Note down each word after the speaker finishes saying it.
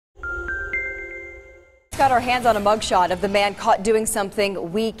got our hands on a mugshot of the man caught doing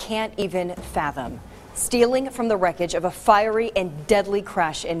something we can't even fathom. Stealing from the wreckage of a fiery and deadly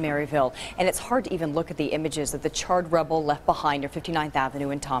crash in Maryvale. And it's hard to even look at the images that the charred rubble left behind near 59th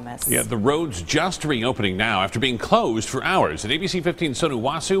Avenue in Thomas. Yeah, the road's just reopening now after being closed for hours. And ABC 15's Sonu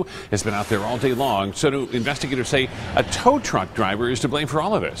Wasu has been out there all day long. Sonu, investigators say a tow truck driver is to blame for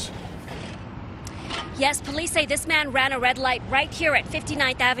all of this. Yes, police say this man ran a red light right here at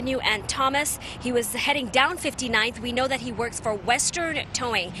 59th Avenue and Thomas. He was heading down 59th. We know that he works for Western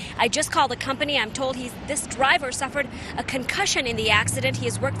Towing. I just called the company. I'm told this driver suffered a concussion in the accident. He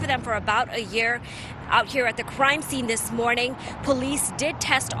has worked for them for about a year. Out here at the crime scene this morning, police did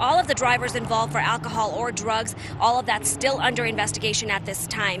test all of the drivers involved for alcohol or drugs. All of that's still under investigation at this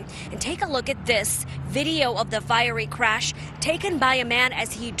time. And take a look at this video of the fiery crash taken by a man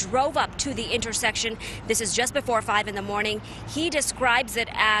as he drove up to the intersection. This is just before 5 in the morning. He describes it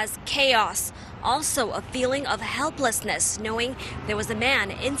as chaos. Also a feeling of helplessness, knowing there was a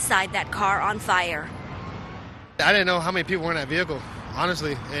man inside that car on fire. I didn't know how many people were in that vehicle,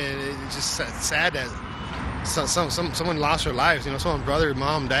 honestly, and it's just sad that someone lost their lives. You know, someone's brother,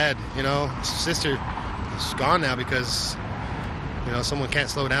 mom, dad, you know, sister is gone now because, you know, someone can't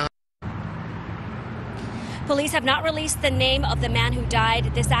slow down. Police have not released the name of the man who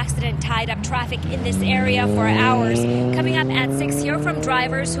died. This accident tied up traffic in this area for hours. Coming up at 6, hear from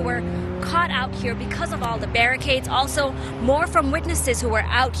drivers who were caught out here because of all the barricades. Also, more from witnesses who were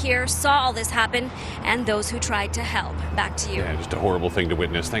out here, saw all this happen, and those who tried to help. Back to you. Yeah, just a horrible thing to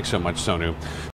witness. Thanks so much, Sonu.